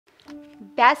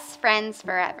best friends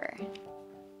forever.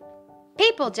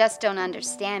 People just don't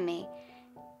understand me,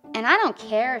 and I don't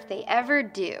care if they ever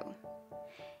do.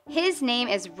 His name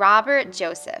is Robert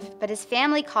Joseph, but his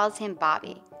family calls him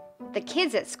Bobby. The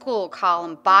kids at school call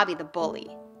him Bobby the Bully.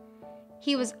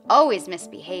 He was always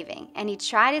misbehaving, and he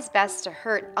tried his best to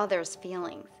hurt others'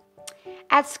 feelings.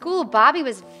 At school, Bobby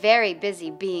was very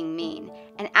busy being mean,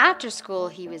 and after school,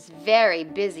 he was very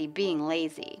busy being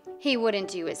lazy. He wouldn't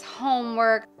do his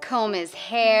homework, comb his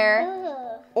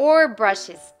hair, or brush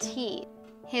his teeth.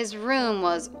 His room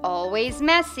was always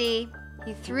messy.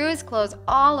 He threw his clothes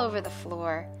all over the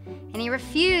floor, and he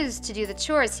refused to do the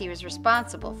chores he was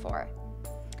responsible for.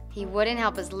 He wouldn't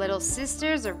help his little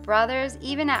sisters or brothers,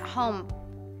 even at home.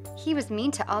 He was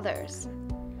mean to others.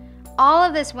 All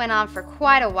of this went on for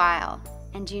quite a while.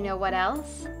 And do you know what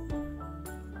else?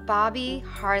 Bobby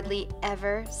hardly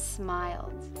ever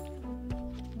smiled.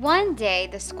 One day,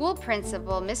 the school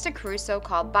principal, Mr. Caruso,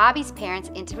 called Bobby's parents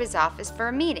into his office for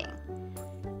a meeting.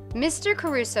 Mr.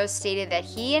 Caruso stated that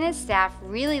he and his staff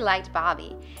really liked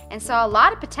Bobby and saw a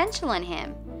lot of potential in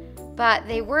him, but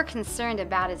they were concerned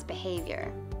about his behavior.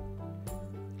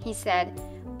 He said,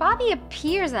 "Bobby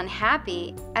appears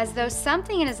unhappy, as though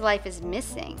something in his life is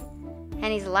missing,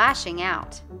 and he's lashing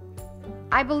out.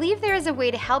 I believe there is a way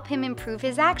to help him improve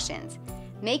his actions,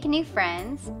 make new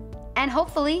friends, and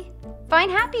hopefully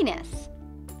find happiness.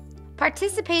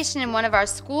 Participation in one of our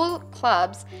school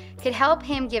clubs could help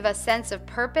him give a sense of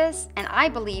purpose and, I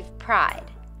believe,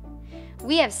 pride.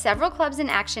 We have several clubs in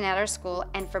action at our school,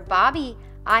 and for Bobby,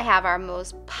 I have our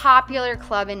most popular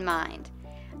club in mind,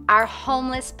 our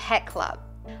Homeless Pet Club.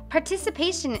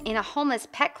 Participation in a homeless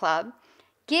pet club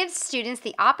gives students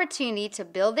the opportunity to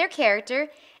build their character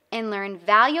and learn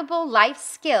valuable life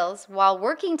skills while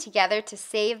working together to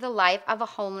save the life of a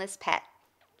homeless pet.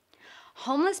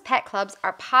 Homeless pet clubs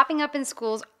are popping up in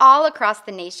schools all across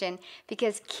the nation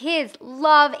because kids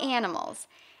love animals,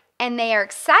 and they are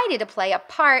excited to play a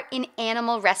part in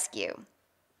animal rescue.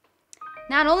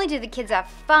 Not only do the kids have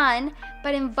fun,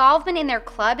 but involvement in their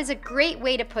club is a great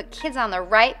way to put kids on the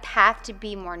right path to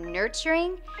be more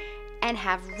nurturing and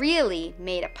have really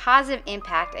made a positive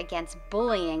impact against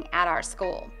bullying at our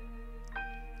school.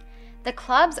 The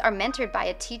clubs are mentored by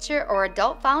a teacher or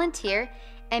adult volunteer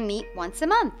and meet once a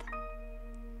month.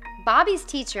 Bobby's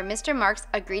teacher, Mr. Marks,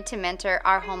 agreed to mentor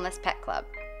our homeless pet club.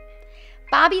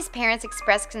 Bobby's parents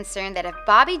expressed concern that if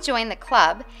Bobby joined the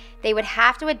club, they would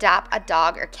have to adopt a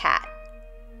dog or cat.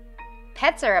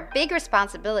 Pets are a big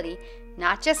responsibility,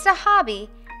 not just a hobby,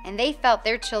 and they felt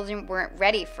their children weren't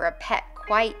ready for a pet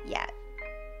quite yet.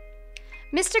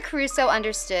 Mr. Caruso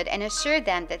understood and assured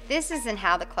them that this isn't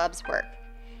how the clubs work.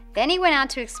 Then he went on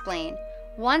to explain,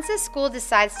 once a school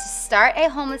decides to start a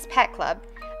homeless pet club,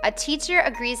 a teacher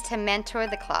agrees to mentor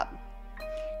the club.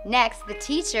 Next, the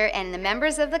teacher and the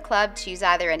members of the club choose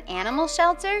either an animal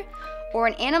shelter or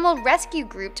an animal rescue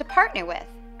group to partner with.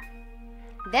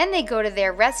 Then they go to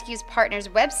their rescue's partner's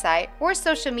website or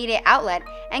social media outlet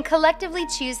and collectively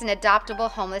choose an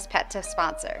adoptable homeless pet to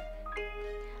sponsor.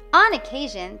 On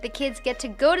occasion, the kids get to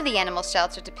go to the animal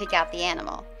shelter to pick out the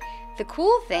animal. The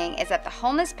cool thing is that the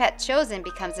homeless pet chosen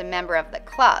becomes a member of the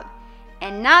club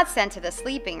and not sent to the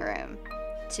sleeping room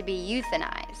to be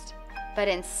euthanized, but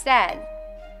instead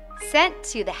sent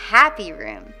to the happy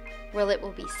room where it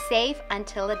will be safe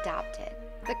until adopted.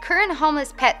 The current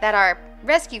homeless pet that our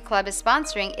rescue club is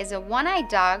sponsoring is a one-eyed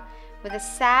dog with a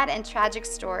sad and tragic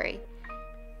story.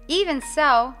 Even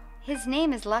so, his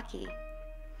name is Lucky.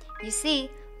 You see,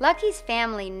 Lucky's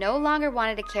family no longer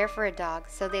wanted to care for a dog,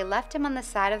 so they left him on the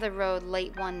side of the road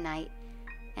late one night,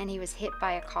 and he was hit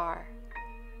by a car.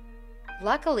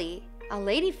 Luckily, a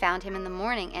lady found him in the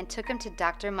morning and took him to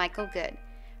Dr. Michael Good,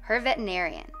 her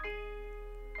veterinarian.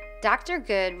 Dr.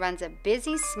 Good runs a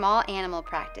busy small animal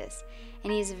practice,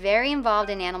 and he's very involved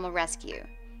in animal rescue.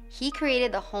 He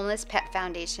created the Homeless Pet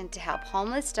Foundation to help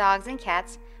homeless dogs and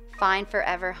cats find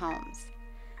forever homes.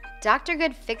 Dr.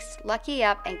 Good fixed Lucky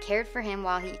up and cared for him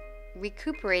while he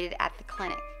recuperated at the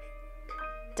clinic.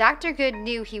 Dr. Good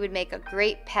knew he would make a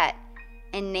great pet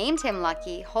and named him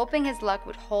Lucky, hoping his luck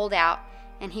would hold out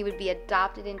and he would be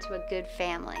adopted into a good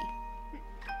family.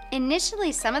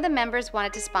 Initially, some of the members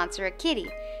wanted to sponsor a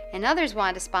kitty and others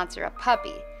wanted to sponsor a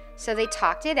puppy, so they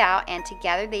talked it out and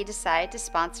together they decided to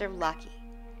sponsor Lucky.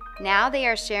 Now they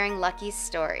are sharing Lucky's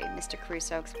story, Mr.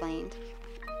 Caruso explained.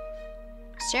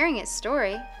 Sharing his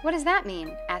story? What does that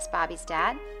mean? Asked Bobby's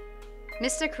dad.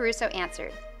 Mr. Caruso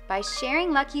answered, by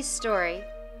sharing Lucky's story,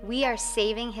 we are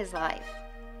saving his life.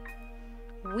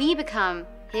 We become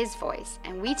his voice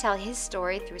and we tell his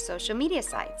story through social media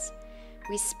sites.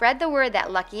 We spread the word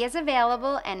that Lucky is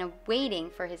available and waiting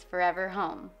for his forever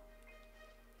home.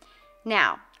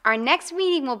 Now, our next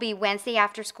meeting will be Wednesday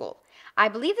after school. I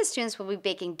believe the students will be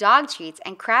baking dog treats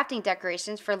and crafting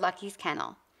decorations for Lucky's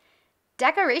kennel.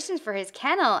 Decorations for his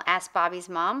kennel? Asked Bobby's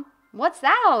mom. What's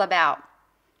that all about?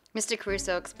 Mr.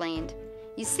 Caruso explained.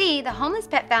 You see, the Homeless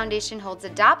Pet Foundation holds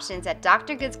adoptions at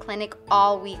Dr. Good's clinic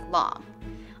all week long.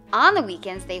 On the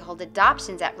weekends, they hold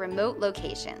adoptions at remote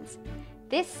locations.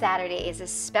 This Saturday is a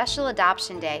special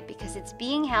adoption day because it's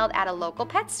being held at a local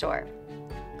pet store.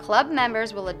 Club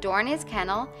members will adorn his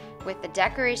kennel with the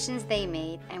decorations they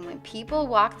made, and when people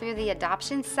walk through the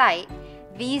adoption site,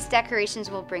 these decorations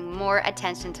will bring more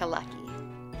attention to Lucky.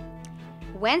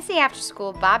 Wednesday after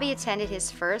school, Bobby attended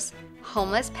his first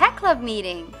Homeless Pet Club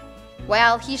meeting.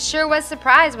 Well, he sure was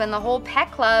surprised when the whole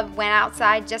pet club went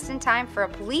outside just in time for a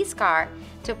police car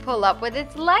to pull up with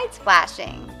its lights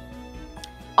flashing.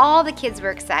 All the kids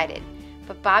were excited,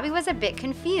 but Bobby was a bit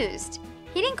confused.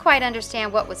 He didn't quite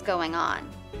understand what was going on.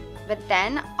 But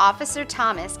then Officer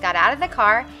Thomas got out of the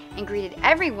car and greeted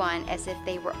everyone as if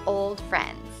they were old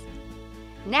friends.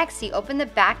 Next, he opened the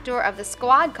back door of the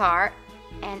squad car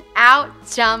and out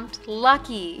jumped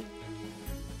Lucky.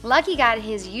 Lucky got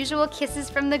his usual kisses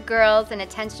from the girls and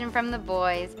attention from the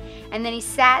boys, and then he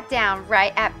sat down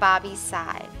right at Bobby's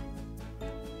side.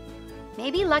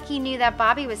 Maybe Lucky knew that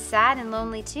Bobby was sad and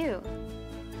lonely too.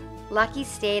 Lucky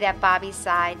stayed at Bobby's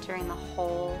side during the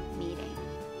whole meeting.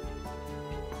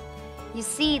 You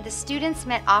see, the students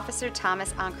met Officer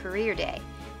Thomas on career day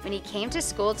when he came to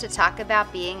school to talk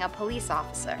about being a police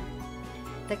officer.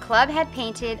 The club had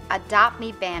painted Adopt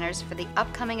Me banners for the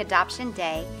upcoming adoption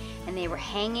day, and they were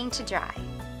hanging to dry.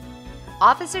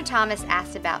 Officer Thomas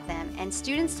asked about them, and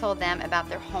students told them about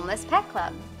their homeless pet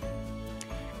club.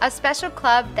 A special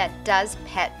club that does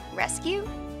pet rescue?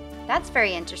 That's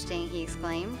very interesting, he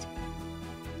exclaimed.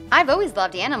 I've always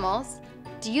loved animals.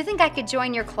 Do you think I could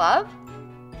join your club?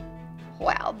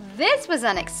 Well, this was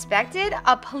unexpected.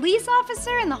 A police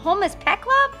officer in the homeless pet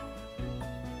club?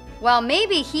 Well,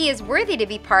 maybe he is worthy to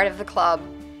be part of the club.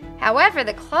 However,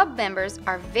 the club members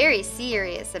are very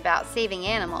serious about saving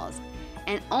animals,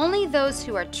 and only those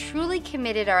who are truly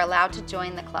committed are allowed to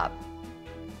join the club.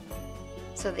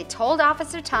 So they told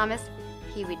Officer Thomas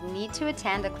he would need to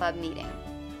attend a club meeting.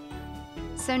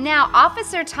 So now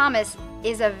Officer Thomas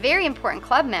is a very important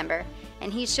club member,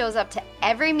 and he shows up to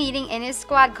every meeting in his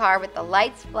squad car with the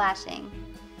lights flashing.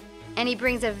 And he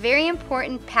brings a very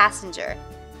important passenger,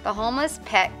 the homeless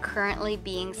pet currently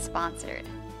being sponsored.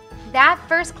 That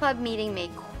first club meeting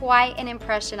made quite an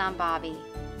impression on Bobby.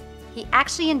 He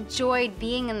actually enjoyed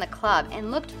being in the club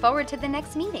and looked forward to the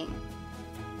next meeting.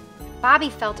 Bobby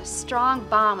felt a strong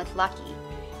bond with Lucky,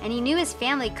 and he knew his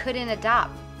family couldn't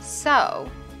adopt, so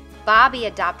Bobby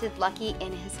adopted Lucky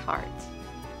in his heart.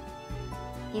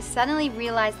 He suddenly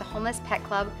realized the Homeless Pet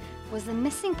Club was the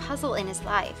missing puzzle in his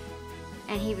life,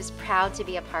 and he was proud to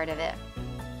be a part of it.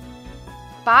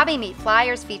 Bobby made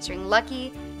flyers featuring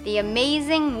Lucky, the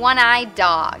amazing one-eyed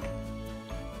dog.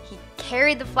 He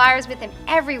carried the flyers with him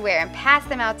everywhere and passed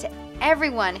them out to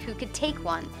everyone who could take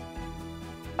one.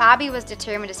 Bobby was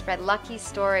determined to spread Lucky's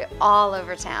story all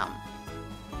over town.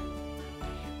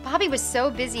 Bobby was so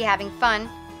busy having fun,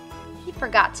 he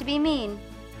forgot to be mean.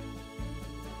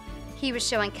 He was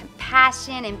showing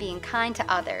compassion and being kind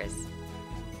to others.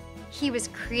 He was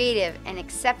creative and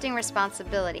accepting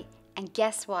responsibility, and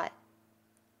guess what?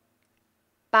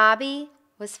 Bobby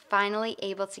was finally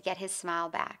able to get his smile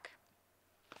back.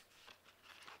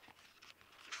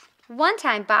 One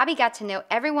time, Bobby got to know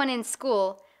everyone in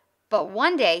school, but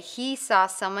one day he saw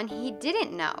someone he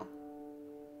didn't know.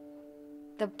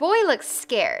 The boy looked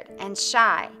scared and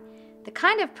shy, the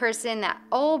kind of person that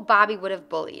old Bobby would have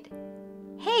bullied.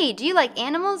 Hey, do you like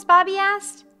animals? Bobby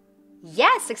asked.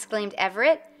 Yes, exclaimed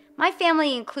Everett. My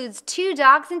family includes 2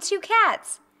 dogs and 2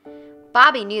 cats.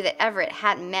 Bobby knew that Everett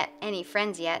hadn't met any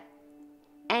friends yet,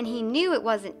 and he knew it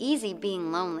wasn't easy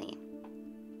being lonely.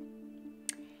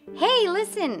 Hey,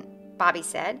 listen, Bobby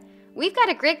said. We've got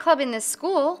a great club in this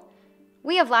school.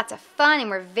 We have lots of fun and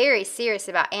we're very serious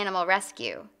about animal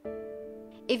rescue.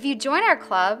 If you join our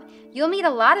club, you'll meet a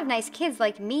lot of nice kids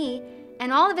like me,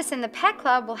 and all of us in the pet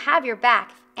club will have your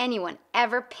back if anyone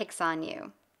ever picks on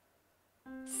you.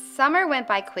 Summer went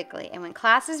by quickly, and when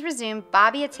classes resumed,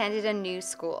 Bobby attended a new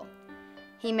school.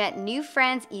 He met new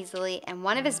friends easily, and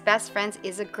one of his best friends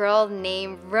is a girl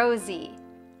named Rosie.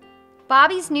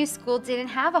 Bobby's new school didn't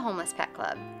have a homeless pet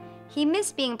club. He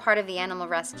missed being part of the animal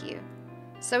rescue.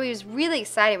 So he was really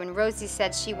excited when Rosie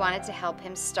said she wanted to help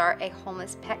him start a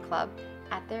homeless pet club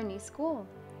at their new school.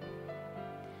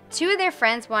 2 of their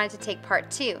friends wanted to take part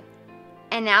too.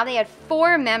 and now they had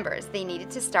 4 members. They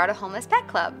needed to start a homeless pet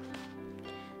club.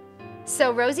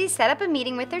 So Rosie set up a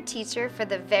meeting with their teacher for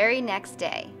the very next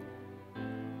day.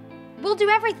 "We'll do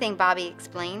everything," Bobby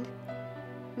explained.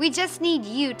 "We just need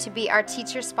you to be our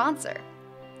teacher sponsor.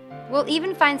 We'll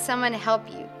even find someone to help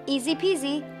you. Easy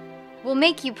peasy. We'll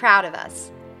make you proud of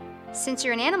us. Since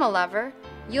you're an animal lover,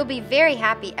 you'll be very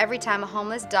happy every time a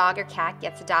homeless dog or cat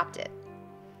gets adopted."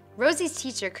 Rosie's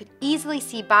teacher could easily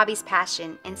see Bobby's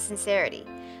passion and sincerity,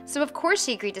 so of course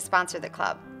she agreed to sponsor the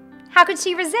club. How could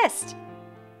she resist?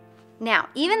 Now,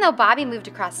 even though Bobby moved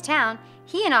across town,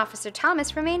 he and Officer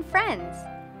Thomas remained friends.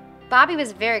 Bobby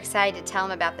was very excited to tell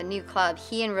him about the new club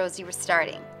he and Rosie were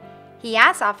starting. He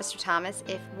asked Officer Thomas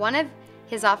if one of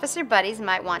his officer buddies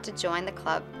might want to join the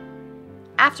club.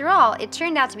 After all, it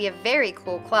turned out to be a very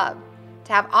cool club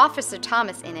to have Officer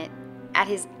Thomas in it at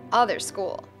his other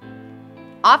school.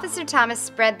 Officer Thomas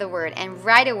spread the word, and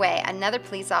right away another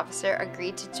police officer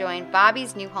agreed to join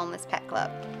Bobby's new homeless pet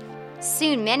club.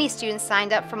 Soon, many students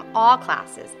signed up from all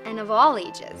classes and of all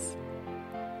ages.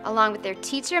 Along with their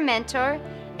teacher mentor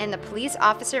and the police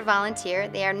officer volunteer,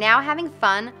 they are now having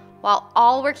fun while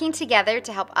all working together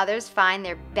to help others find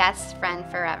their best friend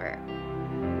forever.